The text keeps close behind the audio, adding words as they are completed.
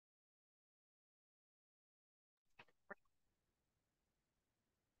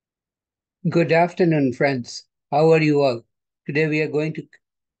Good afternoon, friends. How are you all? Today we are going to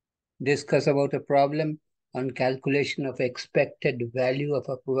discuss about a problem on calculation of expected value of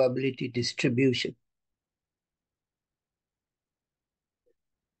a probability distribution.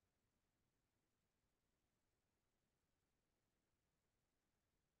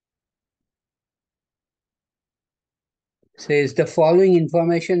 Says the following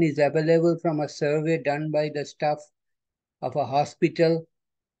information is available from a survey done by the staff of a hospital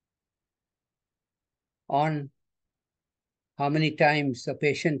on how many times a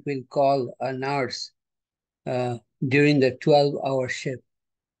patient will call a nurse during the 12-hour shift.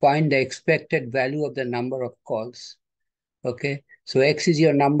 Find the expected value of the number of calls. Okay, so X is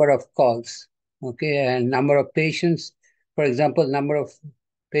your number of calls. Okay, and number of patients, for example, number of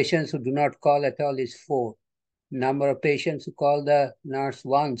patients who do not call at all is 4. Number of patients who call the nurse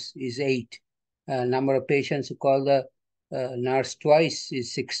once is 8. Number of patients who call the nurse twice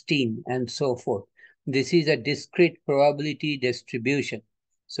is 16, and so forth. This is a discrete probability distribution.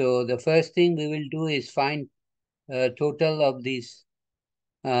 So the first thing we will do is find total of these,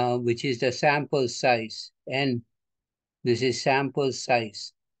 which is the sample size, n. This is sample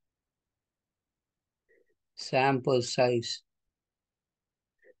size.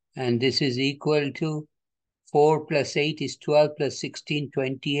 And this is equal to 4 plus 8 is 12 plus 16,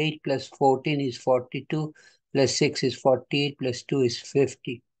 28 plus 14 is 42 plus 6 is 48 plus 2 is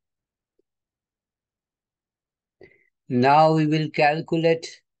 50. Now we will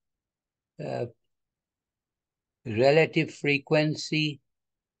calculate uh, relative frequency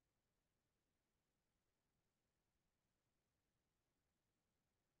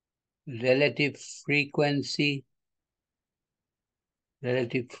relative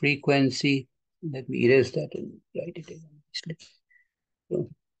frequency let me erase that and write it again. So,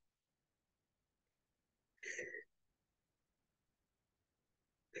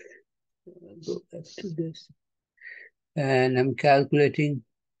 go back to this and I'm calculating.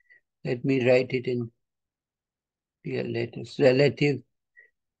 Let me write it in real letters. Relative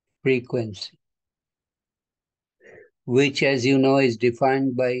frequency, which, as you know, is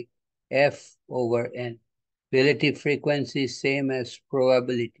defined by F over N. Relative frequency is same as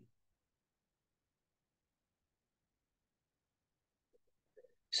probability.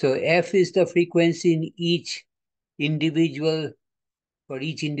 So F is the frequency in each individual, for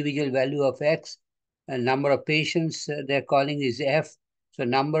each individual value of X. A number of patients they're calling is F. So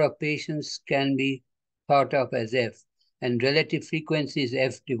number of patients can be thought of as F. And relative frequency is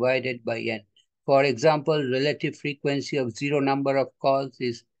F divided by N. For example, relative frequency of zero number of calls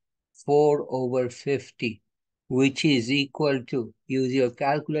is 4 over 50, which is equal to, use your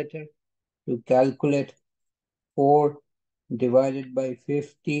calculator to calculate 4 divided by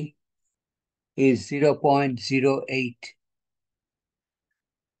 50 is 0.08.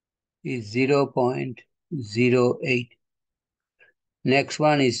 Is 0.08. Next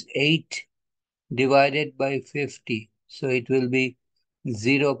one is 8 divided by 50. So it will be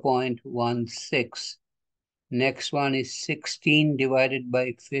 0.16. Next one is 16 divided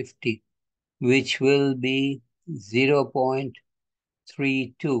by 50, which will be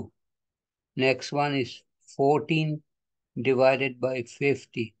 0.32. Next one is 14 divided by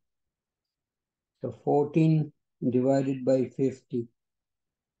 50. So 14 divided by 50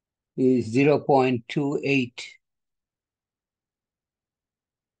 is 0.28.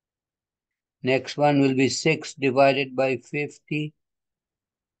 Next one will be 6 divided by 50.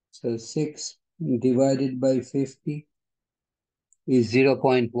 So 6 divided by 50 is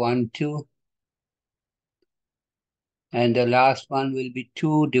 0.12. And the last one will be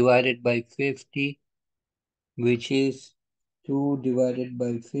 2 divided by 50, which is 2 divided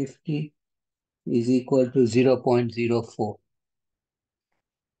by 50 is equal to 0.04.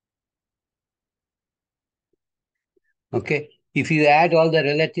 Okay, if you add all the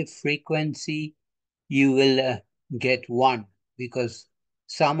relative frequency, you will get 1, because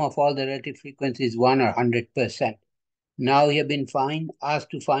sum of all the relative frequency is 1 or 100%. Now you have been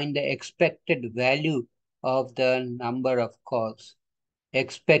asked to find the expected value of the number of calls.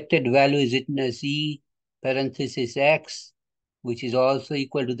 Expected value is written as E parenthesis X, which is also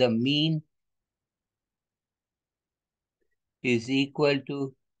equal to the mean, is equal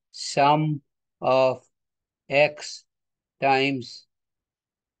to sum of X times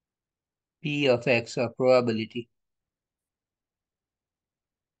P of X, or probability.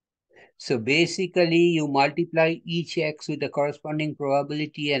 So basically, you multiply each X with the corresponding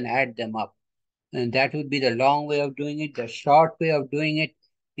probability and add them up. And that would be the long way of doing it. The short way of doing it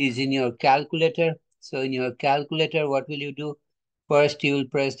is in your calculator. So in your calculator, what will you do? First, you will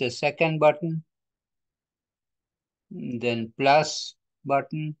press the second button, then plus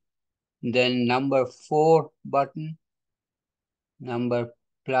button, then number 4 button, number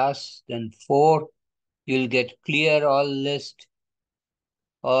plus, then 4. You'll get clear all list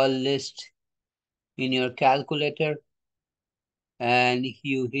in your calculator, and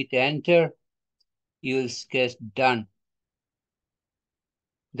you hit enter, you'll get done.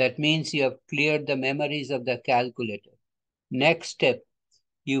 That means you have cleared the memories of the calculator. Next step,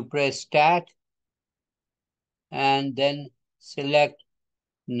 you press Stat and then select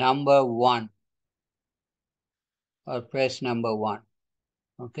number 1 or press number 1.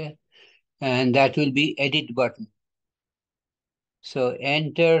 Okay, and that will be edit button. So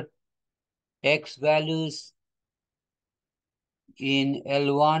enter X values in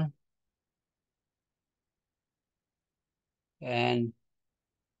L1 and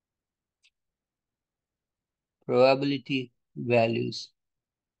probability values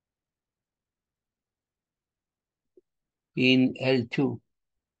in L2.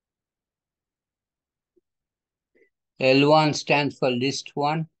 L1 stands for list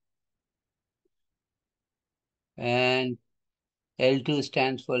 1 and L2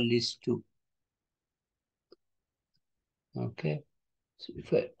 stands for list 2. Okay, so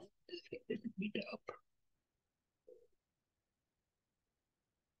if I get a bit up.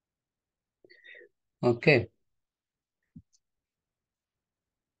 Okay.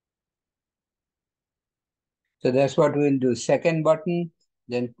 So that's what we'll do. Second button,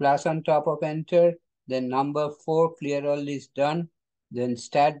 then plus on top of enter, then number 4, clear all is done, then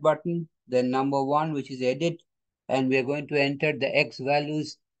stat button, then number 1, which is edit, and we're going to enter the X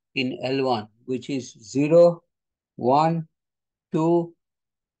values in L1, which is 0, 1, 2,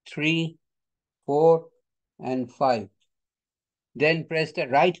 3, 4, and 5. Then press the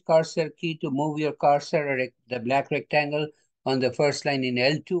right cursor key to move your cursor, the black rectangle, on the first line in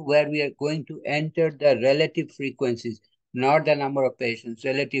L2, where we are going to enter the relative frequencies, not the number of patients,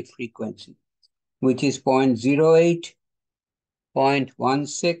 relative frequency, which is 0.08,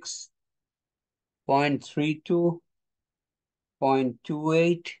 0.16, 0.32,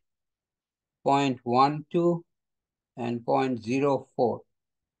 0.28, 0.12, and 0.04.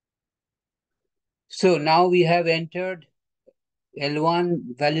 So now we have entered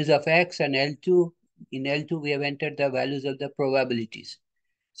L1 values of X and L2. In L2, we have entered the values of the probabilities.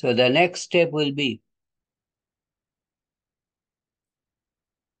 So the next step will be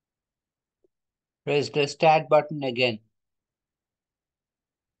press the Stat button again.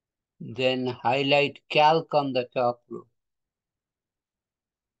 Then highlight Calc on the top row.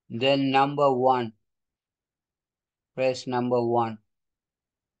 Then number 1. Press number 1.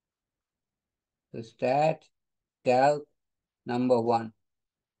 So Stat, Calc, number 1.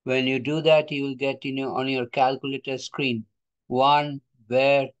 When you do that, you will get on your calculator screen 1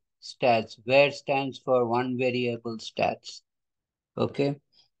 var stats. Var stands for one variable stats. Okay.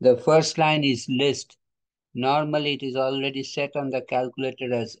 The first line is list. Normally, it is already set on the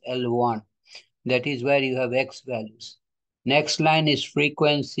calculator as L1. That is where you have X values. Next line is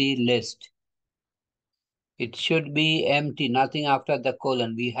frequency list. It should be empty, nothing after the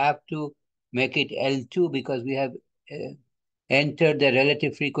colon. We have to make it L2 because we have entered the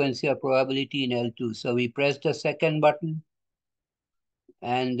relative frequency or probability in L2. So we press the second button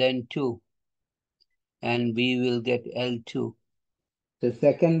and then 2, and we will get L2. The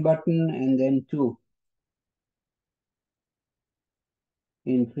second button and then 2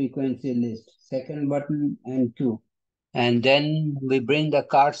 in frequency list. Second button and 2. And then we bring the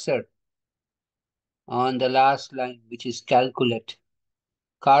cursor on the last line, which is calculate.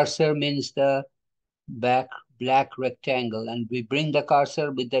 Cursor means the black rectangle, and we bring the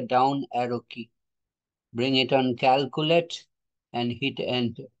cursor with the down arrow key. Bring it on calculate and hit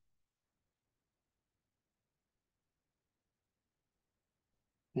enter.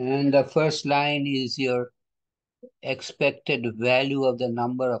 And the first line is your expected value of the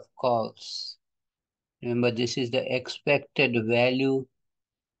number of calls. Remember, this is the expected value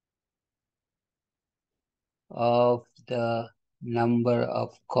of the number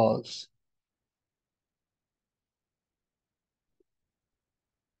of calls.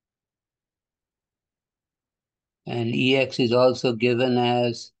 And EX is also given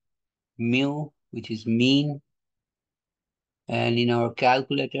as mu, which is mean. And in our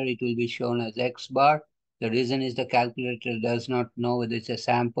calculator, it will be shown as X bar. The reason is the calculator does not know whether it's a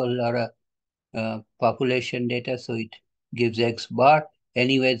sample or a population data, so it gives X bar.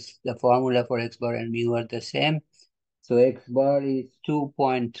 Anyways, the formula for X bar and mu are the same. So X bar is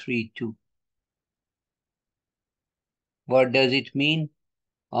 2.32. What does it mean?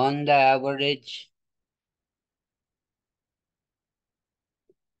 On the average,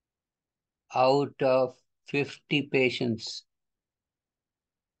 out of 50 patients,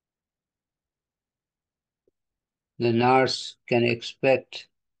 the nurse can expect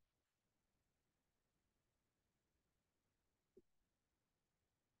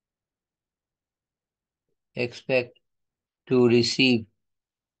to receive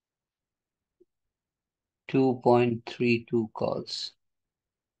 2.32 calls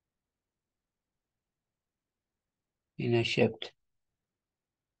in a shift.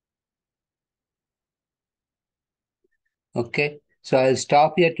 Okay, so I'll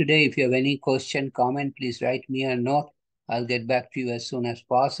stop here today. If you have any question, comment, please write me a note. I'll get back to you as soon as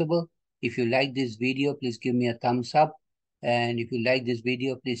possible. If you like this video, please give me a thumbs up. And if you like this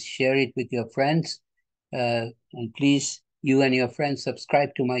video, please share it with your friends. And please, you and your friends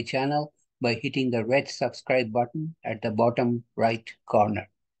subscribe to my channel by hitting the red subscribe button at the bottom right corner.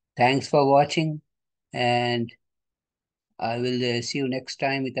 Thanks for watching, and I will see you next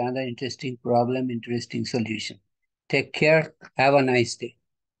time with another interesting problem, interesting solution. Take care. Have a nice day.